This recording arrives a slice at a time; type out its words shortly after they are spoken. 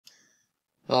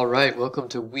All right, welcome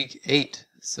to week 8.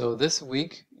 So this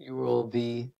week you've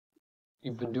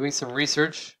been doing some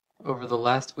research over the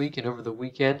last week and over the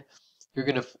weekend. You're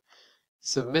going to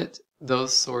submit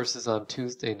those sources on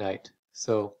Tuesday night.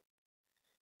 So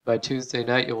by Tuesday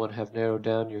night you'll want to have narrowed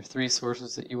down your 3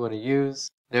 sources that you want to use.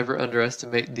 Never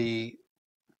underestimate the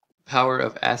power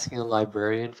of asking a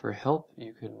librarian for help.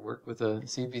 You can work with a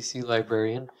CBC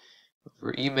librarian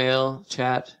over email,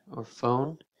 chat, or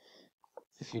phone.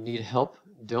 If you need help,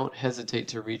 don't hesitate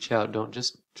to reach out. Don't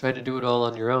just try to do it all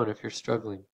on your own if you're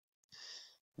struggling.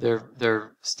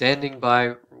 They're standing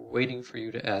by waiting for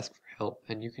you to ask for help.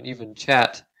 And you can even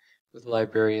chat with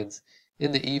librarians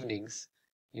in the evenings.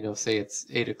 You know, say it's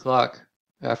 8 o'clock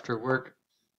after work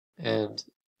and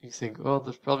you think, oh,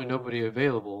 there's probably nobody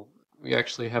available. We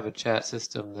actually have a chat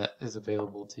system that is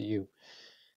available to you.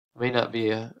 It may not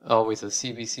be always a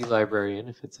CBC librarian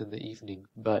if it's in the evening,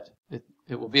 but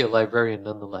it will be a librarian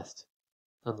nonetheless.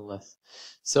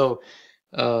 So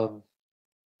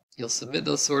you'll submit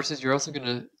those sources. You're also going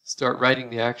to start writing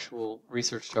the actual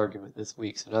research argument this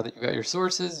week. So now that you've got your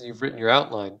sources, you've written your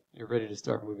outline, you're ready to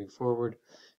start moving forward,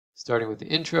 starting with the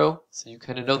intro. So you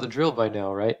kind of know the drill by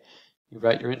now, right? You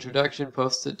write your introduction,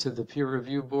 post it to the peer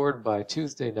review board by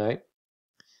Tuesday night.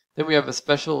 Then we have a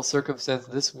special circumstance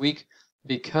this week.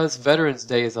 Because Veterans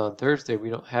Day is on Thursday, we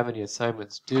don't have any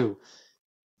assignments due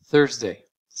Thursday.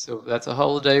 So that's a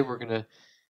holiday. We're going to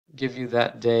give you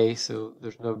that day, so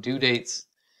there's no due dates.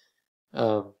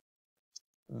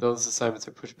 Those assignments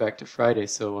are pushed back to Friday.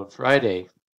 So on Friday,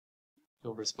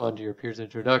 you'll respond to your peers'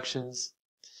 introductions.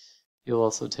 You'll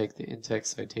also take the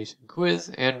in-text citation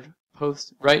quiz and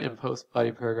write and post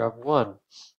body paragraph 1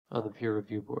 on the peer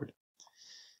review board.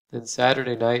 Then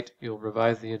Saturday night, you'll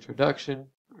revise the introduction,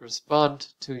 respond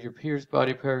to your peers'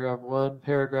 body paragraph 1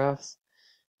 paragraphs,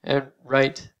 and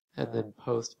write and then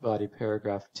post body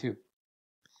paragraph 2.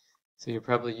 So you're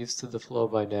probably used to the flow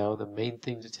by now. The main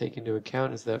thing to take into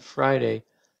account is that Friday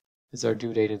is our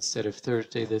due date instead of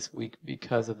Thursday this week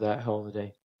because of that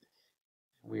holiday.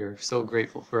 We are so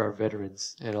grateful for our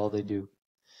veterans and all they do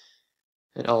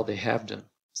and all they have done.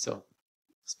 So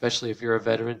especially if you're a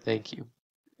veteran, thank you.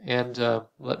 And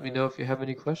let me know if you have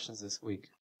any questions this week.